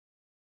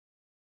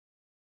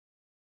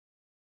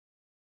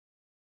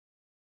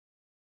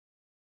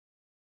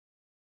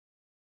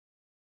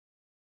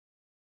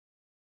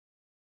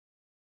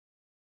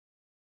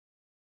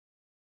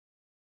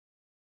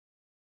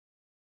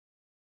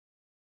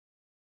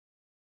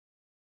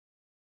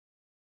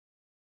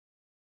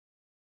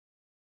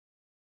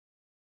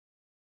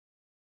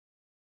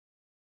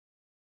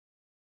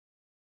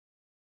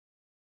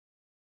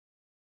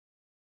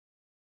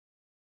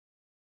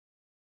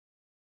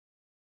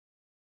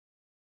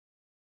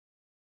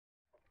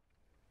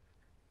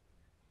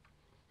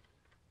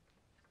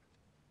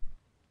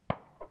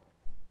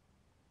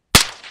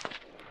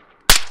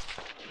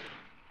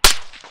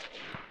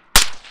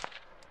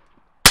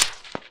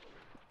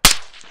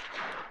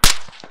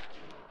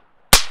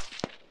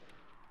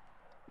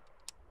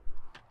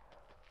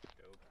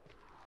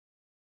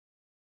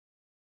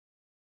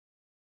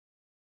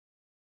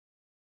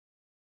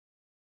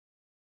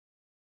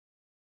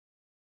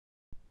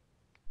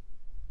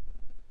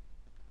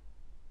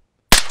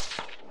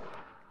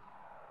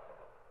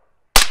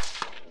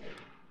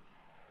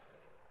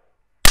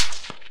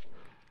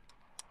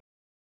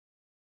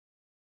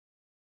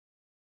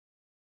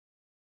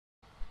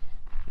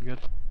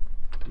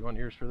want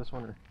yours for this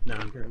one, or? No,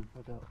 I'm good.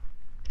 Without.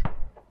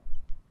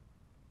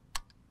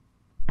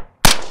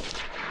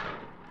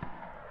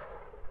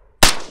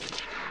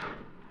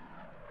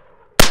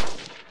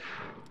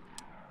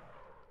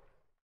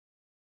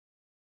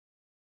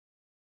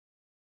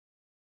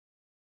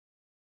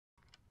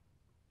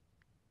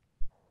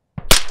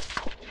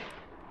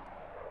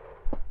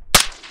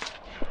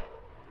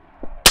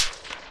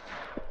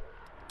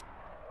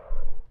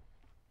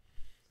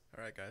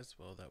 Alright guys,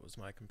 well that was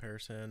my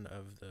comparison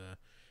of the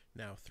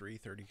now 3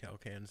 30 cal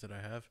cans that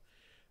I have.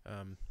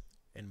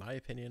 In my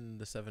opinion,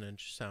 the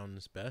 7-inch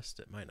sounds best.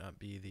 It might not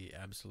be the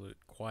absolute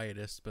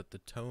quietest, but the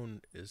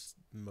tone is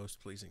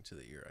most pleasing to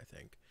the ear, I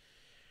think.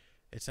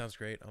 It sounds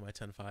great on my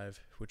 10.5,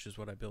 which is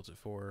what I built it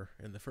for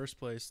in the first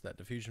place. That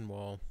diffusion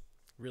wall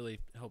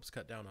really helps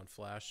cut down on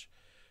flash.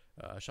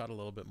 I shot a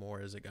little bit more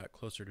as it got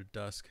closer to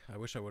dusk. I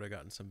wish I would have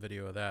gotten some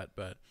video of that,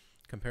 but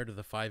compared to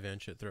the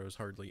 5-inch, it throws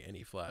hardly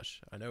any flash.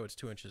 I know it's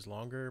 2 inches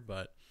longer,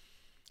 but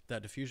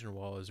that diffusion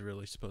wall is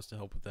really supposed to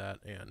help with that,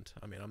 and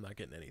I mean, I'm not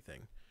getting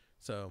anything.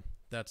 So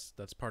that's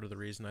part of the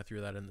reason I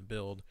threw that in the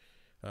build.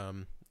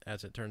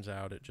 As it turns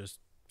out, it just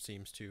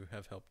seems to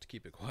have helped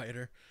keep it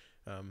quieter.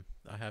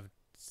 I have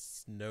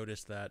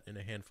noticed that in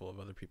a handful of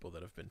other people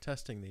that have been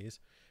testing these.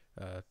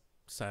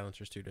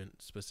 Silencer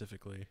Student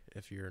specifically,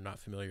 if you're not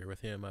familiar with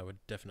him, I would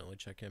definitely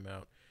check him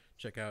out.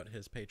 Check out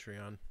his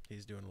Patreon.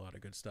 He's doing a lot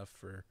of good stuff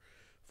for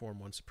Form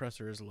 1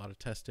 suppressors, a lot of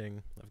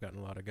testing. I've gotten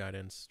a lot of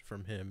guidance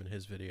from him in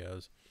his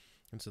videos,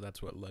 and so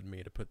that's what led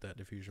me to put that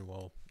diffusion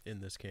wall in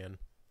this can.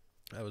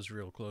 I was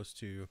real close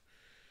to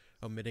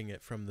omitting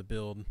it from the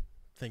build,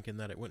 thinking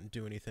that it wouldn't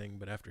do anything,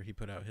 but after he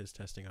put out his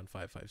testing on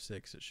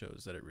 5.56, it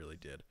shows that it really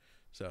did.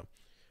 So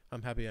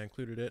I'm happy I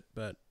included it,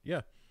 but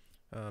yeah,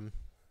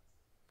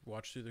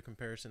 watch through the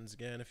comparisons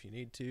again if you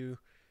need to.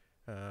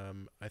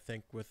 I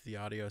think with the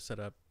audio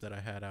setup that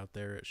I had out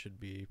there, it should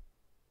be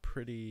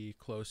pretty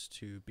close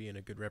to being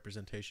a good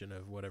representation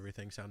of what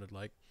everything sounded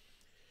like.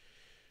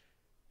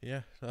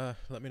 Yeah,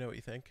 let me know what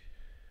you think.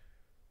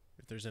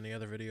 If there's any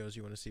other videos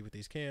you want to see with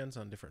these cans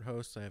on different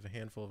hosts, I have a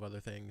handful of other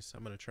things.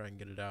 I'm going to try and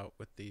get it out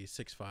with the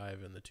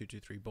 6.5 and the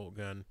 223 bolt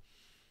gun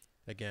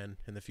again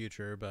in the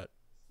future, but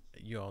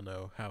you all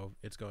know how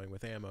it's going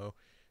with ammo.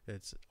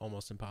 It's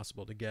almost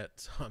impossible to get,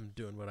 so I'm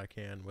doing what I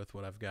can with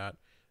what I've got.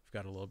 I've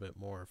got a little bit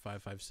more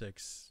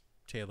 5.56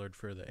 tailored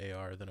for the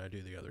AR than I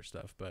do the other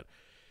stuff, but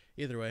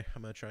either way,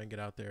 I'm going to try and get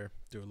out there,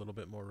 do a little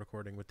bit more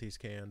recording with these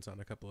cans on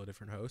a couple of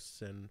different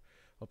hosts, and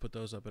I'll put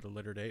those up at a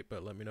later date,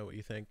 but let me know what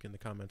you think in the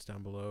comments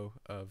down below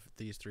of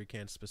these 3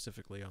 cans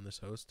specifically on this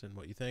host and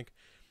what you think.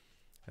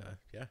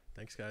 Yeah,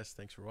 thanks guys.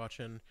 Thanks for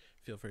watching.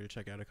 Feel free to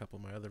check out a couple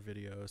of my other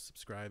videos.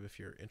 Subscribe if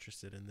you're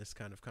interested in this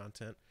kind of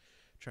content.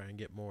 Try and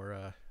get more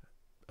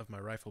of my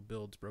rifle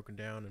builds broken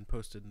down and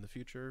posted in the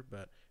future,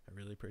 but I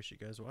really appreciate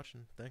you guys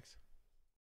watching. Thanks.